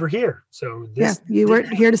were never here, so Yeah, this you didn't weren't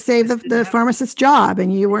here to happen. save This didn't the happen." pharmacist's job,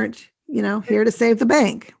 and you weren't, here to save the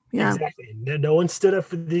bank. Yeah. Exactly. No one stood up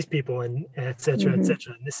for these people, and et cetera, et Hmm.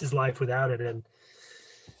 cetera. And this is life without it, and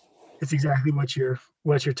it's exactly what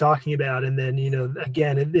you're talking about. And then,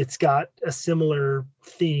 again, it's got a similar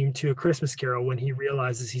theme to A Christmas Carol when he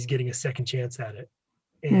realizes he's getting a second chance at it.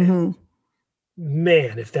 And Hmm.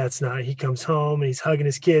 man, if that's not, he comes home and he's hugging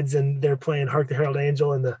his kids and they're playing Hark the Herald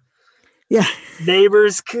Angel, and the Yeah.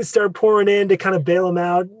 neighbors start pouring in to kind of bail him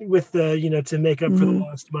out with to make up for the Hmm.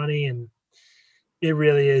 lost money. And it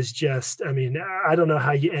really is just, I mean, I don't know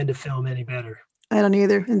how you end a film any better. I don't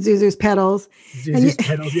either. And Zuzu's petals, and Zuzu's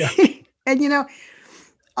Petals, yeah. and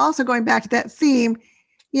also going back to that theme,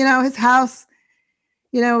 his house,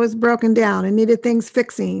 was broken down and needed things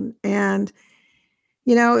fixing, and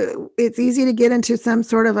it's easy to get into some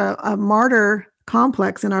sort of a martyr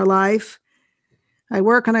complex in our life. I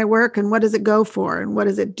work and I work, and what does it go for, and what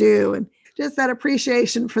does it do, and just that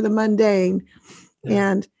appreciation for the mundane, Yeah.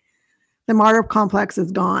 and the martyr complex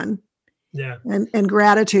is gone, Yeah. and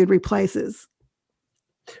gratitude Well,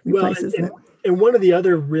 replaces it. and one of the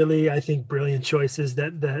other really, I think, brilliant choices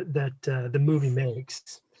that the movie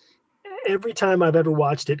makes, every time I've ever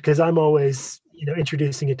watched it, because I'm always,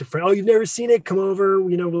 introducing it to friends. Oh, you've never seen it? Come over.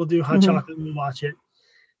 We'll do hot Hmm. chocolate and we'll watch it.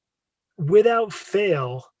 Without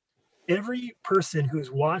fail, every person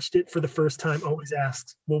who's watched it for the first time always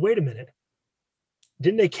asks, "Well, wait a minute.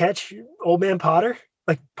 Didn't they catch Old Man Potter?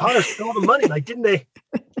 Like Potter stole the money. Like, didn't they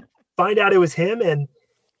find out it was him?" And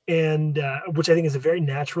which I think is a very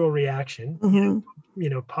natural reaction. Hmm.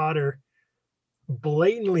 Potter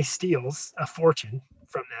blatantly steals a fortune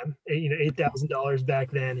from them. $8,000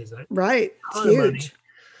 back then is a Right, it's ton of money. huge.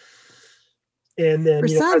 And then, For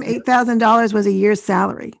some, $8,000 was a year's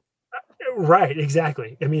salary. right,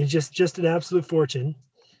 exactly. I mean, just an absolute fortune.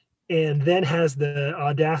 And then has the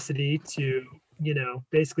audacity to,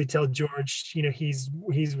 basically tell George, he's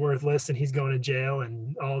worthless and he's going to jail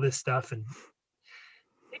and all this stuff. And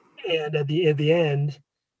And at the end,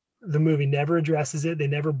 the movie never addresses it. They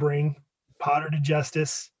never bring Potter to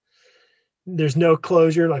justice. There's no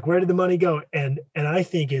closure. Like, where did the money go? And I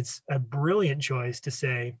think it's a brilliant choice to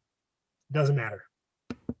say, doesn't matter.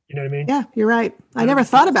 You know what I mean? Yeah, you're right. I never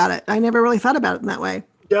thought about it. I never really thought about it in that way.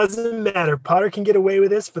 Doesn't matter. Potter can get away with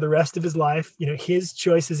this for the rest of his life. You know, his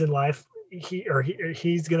choices in life,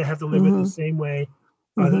 he's going to have to live with the same way.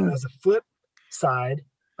 As a flip side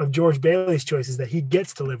of George Bailey's choices that he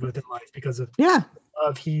gets to live with in life because of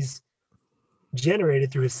he's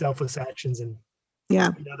generated through his selfless actions, and you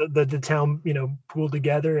know, the town, you know, pooled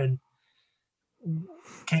together and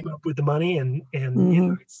came up with the money, and you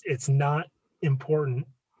know, it's not important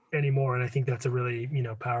anymore. And I think that's a really, you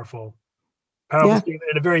know, powerful statement,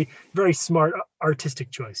 and a very, very smart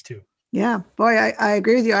artistic choice too. Yeah, boy, I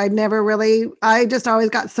agree with you. I just always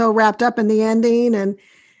got so wrapped up in the ending, and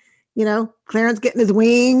you know, Clarence getting his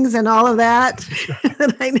wings and all of that.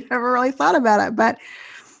 And I never really thought about it, but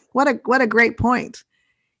what a great point.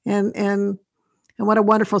 And what a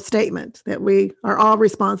wonderful statement that we are all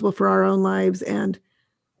responsible for our own lives. And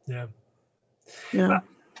yeah, you know,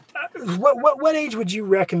 what age would you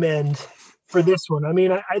recommend for this one? I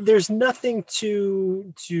mean, there's nothing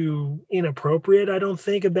too inappropriate, I don't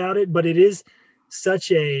think, about it, but it is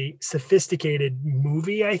such a sophisticated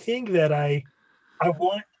movie, I think, that I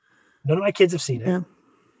want, none of my kids have seen it,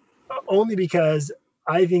 only because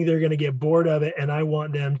I think they're going to get bored of it, and I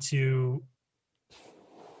want them to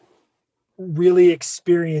really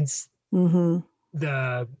experience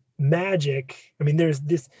the magic. I mean, there's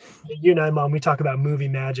this, you and I, Mom, we talk about movie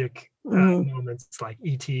magic moments like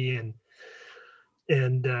E.T.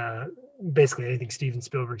 and basically anything Steven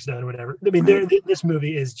Spielberg's done or whatever. I mean, this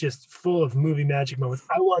movie is just full of movie magic moments.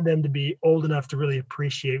 I want them to be old enough to really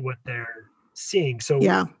appreciate what they're seeing. So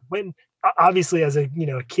when, obviously, as a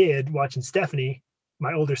kid watching Stephanie,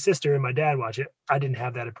 my older sister, and my dad watch it, I didn't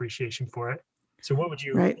have that appreciation for it. So what would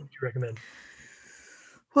you recommend?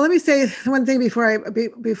 Well, let me say one thing before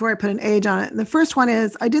I put an age on it. And the first one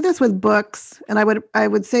is, I do this with books, and I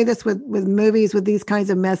would say this with movies, with these kinds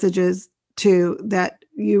of messages too, that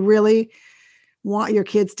you really want your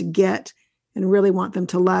kids to get and really want them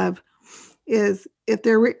to love, is if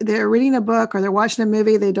they're reading a book or they're watching a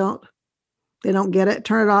movie, they don't get it,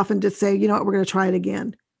 turn it off and just say, you know what, we're going to try it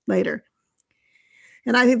again later.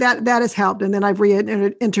 And I think that has helped. And then I've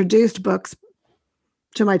reintroduced books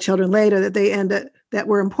to my children later that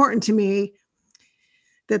were important to me,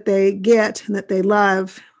 that they get and that they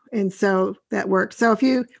love. And so that worked. So if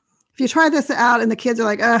you try this out and the kids are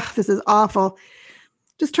like, oh, this is awful,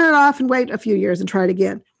 just turn it off and wait a few years and try it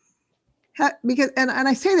again. Because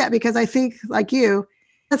I say that because I think, like you,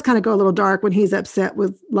 let's kind of go a little dark when he's upset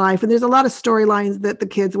with life. And there's a lot of storylines that the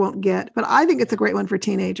kids won't get, but I think it's a great one for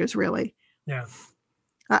teenagers, really. Yeah.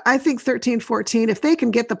 I think 13, 14, if they can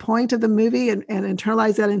get the point of the movie and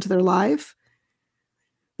internalize that into their life,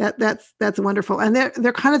 that's wonderful. And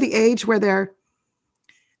they're kind of the age where they're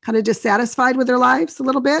kind of dissatisfied with their lives a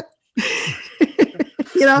little bit.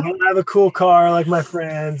 You know, I don't have a cool car like my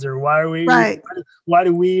friends, or why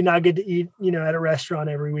do we not get to eat, at a restaurant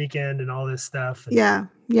every weekend, and all this stuff. And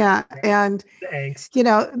and the angst. You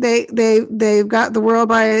know, they've got the world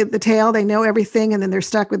by the tail. They know everything, and then they're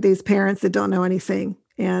stuck with these parents that don't know anything.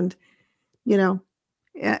 And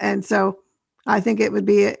and so I think it would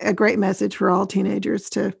be a great message for all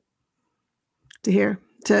teenagers to hear,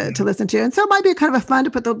 to listen to. And so it might be kind of a fun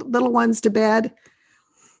to put the little ones to bed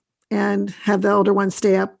and have the older ones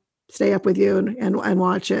stay up with you and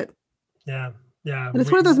watch it. Yeah. Yeah. And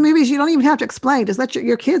it's one of those movies you don't even have to explain. Just let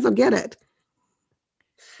your kids will get it.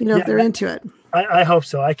 If they're into it. I hope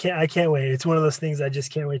so. I can't wait. It's one of those things I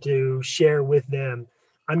just can't wait to share with them.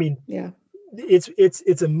 I mean,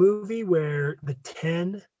 it's a movie where the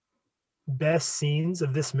 10 best scenes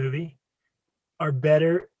of this movie are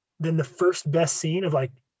better than the first best scene of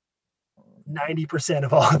like 90%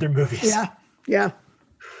 of all other movies. Yeah. Yeah.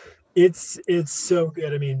 It's so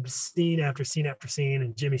good. I mean, scene after scene after scene,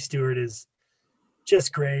 and Jimmy Stewart is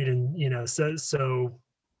just great. And, so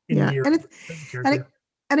endearing.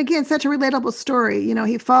 And again, such a relatable story.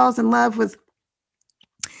 He falls in love with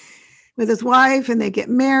his wife, and they get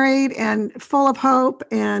married, and full of hope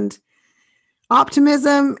and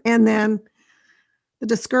optimism, and then the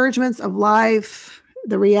discouragements of life,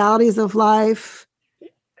 the realities of life.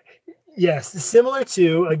 Yes, similar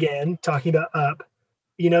to, again, talking about Up.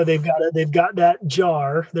 They've got that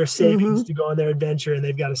jar, their savings to go on their adventure, and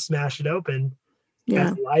they've got to smash it open.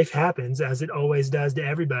 Yeah, life happens, as it always does to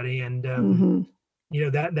everybody, and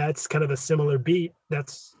that's kind of a similar beat.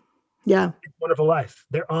 That's Wonderful Life.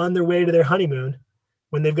 They're on their way to their honeymoon,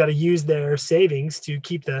 when they've got to use their savings to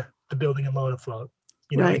keep the building and loan afloat,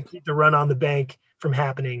 and keep the run on the bank from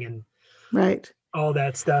happening and right. all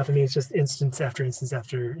that stuff. I mean, it's just instance after instance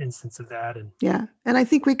after instance of that. And yeah. And I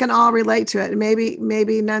think we can all relate to it.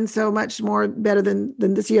 Maybe none so much more better than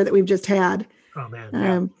this year that we've just had. Oh man.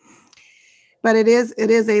 Yeah. But it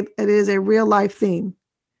is a real life theme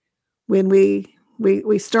when we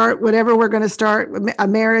start whatever we're going to start, a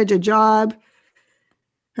marriage, a job,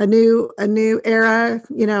 a new era,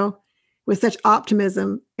 with such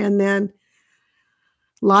optimism. And then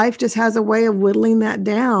life just has a way of whittling that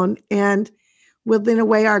down and whittling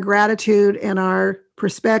away our gratitude and our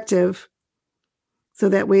perspective so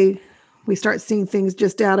that we start seeing things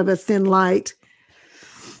just out of a thin light.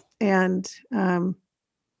 And,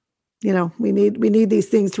 we need these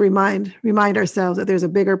things to remind ourselves that there's a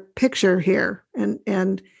bigger picture here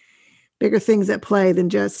and bigger things at play than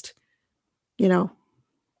just,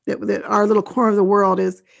 that our little corner of the world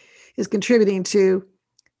is contributing to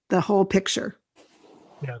the whole picture.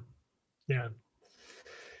 Yeah. Yeah.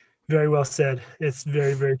 Very well said. It's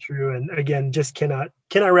very, very true. And again, just cannot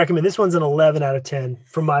recommend. This one's an 11 out of 10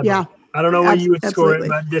 from my book. I don't know what you would score it,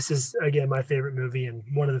 but this is, again, my favorite movie and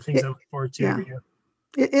one of the things I look forward to every year.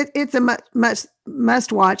 It's a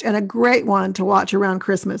must watch and a great one to watch around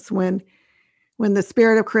Christmas when the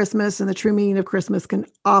spirit of Christmas and the true meaning of Christmas can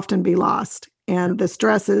often be lost, and the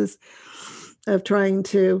stresses of trying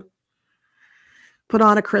to put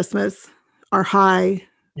on a Christmas are high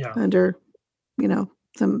under,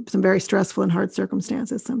 some very stressful and hard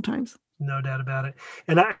circumstances sometimes. No doubt about it.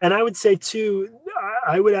 And I would say too,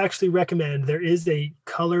 I would actually recommend, there is a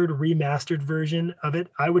colored remastered version of it.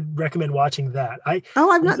 I would recommend watching that. I've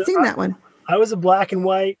not seen that one. I was a black and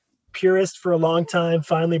white purist for a long time,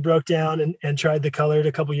 finally broke down and tried the colored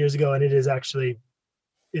a couple years ago. And it is actually,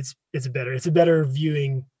 it's a better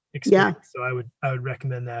viewing experience. Yeah. So I would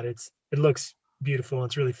recommend that. It looks beautiful. And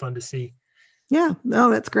it's really fun to see. Yeah.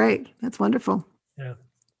 No, that's great. That's wonderful. Yeah.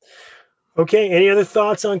 Okay. Any other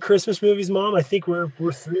thoughts on Christmas movies, Mom? I think we're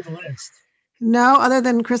through the list. No, other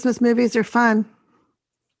than Christmas movies are fun.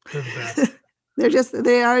 They're the best.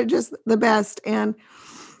 they are just the best, and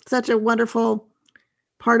such a wonderful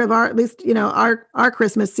part of our, at least, our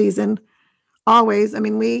Christmas season. Always. I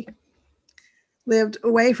mean, we lived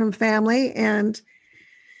away from family, and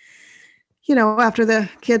after the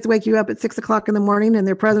kids wake you up at 6:00 in the morning and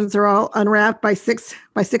their presents are all unwrapped by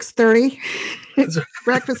 6:30,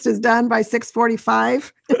 breakfast is done by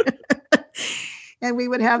 6:45. And we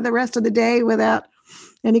would have the rest of the day without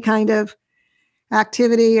any kind of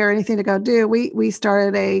activity or anything to go do. We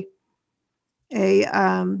started a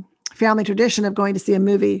family tradition of going to see a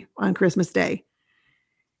movie on Christmas Day.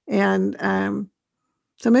 And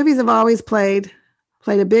so movies have always played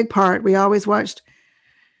a big part. We always watched,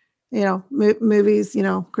 movies,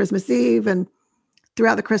 Christmas Eve, and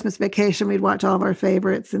throughout the Christmas vacation, we'd watch all of our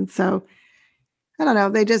favorites. And so, I don't know,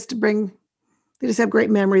 they just have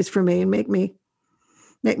great memories for me and make me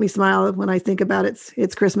smile when I think about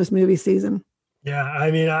it's Christmas movie season. Yeah.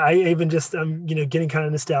 I mean, I even just, I'm, getting kind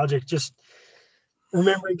of nostalgic, just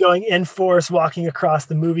remembering going in force, walking across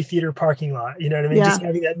the movie theater parking lot, you know what I mean? Yeah. Just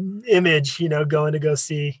having that image, going to go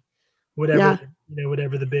see whatever,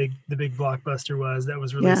 whatever the big blockbuster was that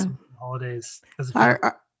was released in the holidays.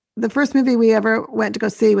 The first movie we ever went to go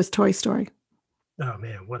see was Toy Story. Oh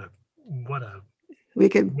man, what a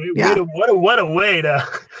what a way to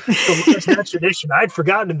launch that tradition. I'd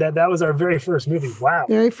forgotten that was our very first movie. Wow.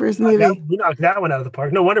 Very first movie. We knocked that one out of the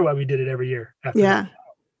park. No wonder why we did it every year. Yeah.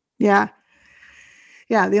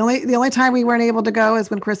 The only time we weren't able to go is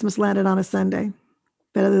when Christmas landed on a Sunday.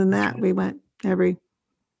 But other than that, we went every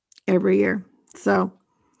year. So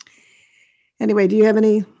anyway, do you have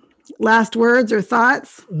any last words or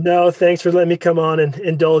thoughts? No, thanks for letting me come on and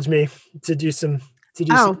indulge me to do some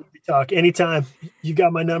talk anytime. You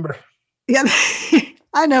got my number. Yeah,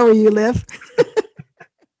 I know where you live.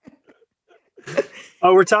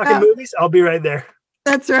 Oh, we're talking movies? I'll be right there.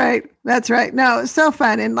 That's right. No, it's so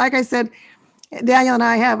fun. And like I said, Daniel and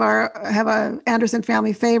I have a Anderson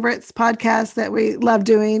Family Favorites podcast that we love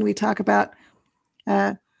doing. We talk about,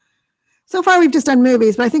 so far we've just done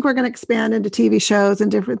movies, but I think we're going to expand into TV shows and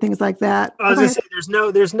different things like that. I was going to say,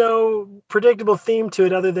 there's no predictable theme to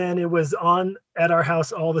it other than it was on at our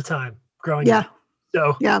house all the time growing up.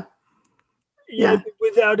 So yeah,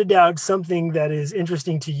 without a doubt, something that is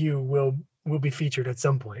interesting to you will be featured at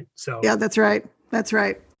some point. So yeah, that's right.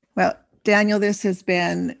 Well, Daniel, this has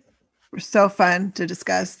been so fun to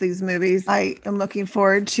discuss these movies. I am looking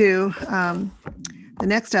forward to the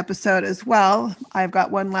next episode as well. I've got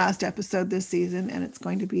one last episode this season, and it's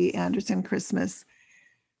going to be Anderson Christmas.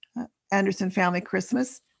 Anderson Family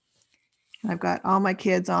Christmas. I've got all my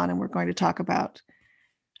kids on, and we're going to talk about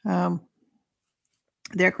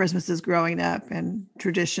their Christmases growing up and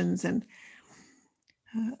traditions and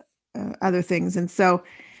other things. And so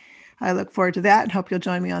I look forward to that and hope you'll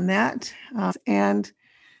join me on that. And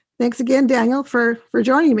thanks again, Daniel, for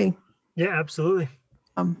joining me. Yeah, absolutely.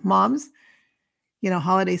 Moms,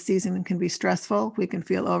 holiday season can be stressful. We can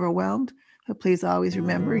feel overwhelmed, but please always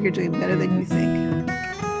remember you're doing better than you think.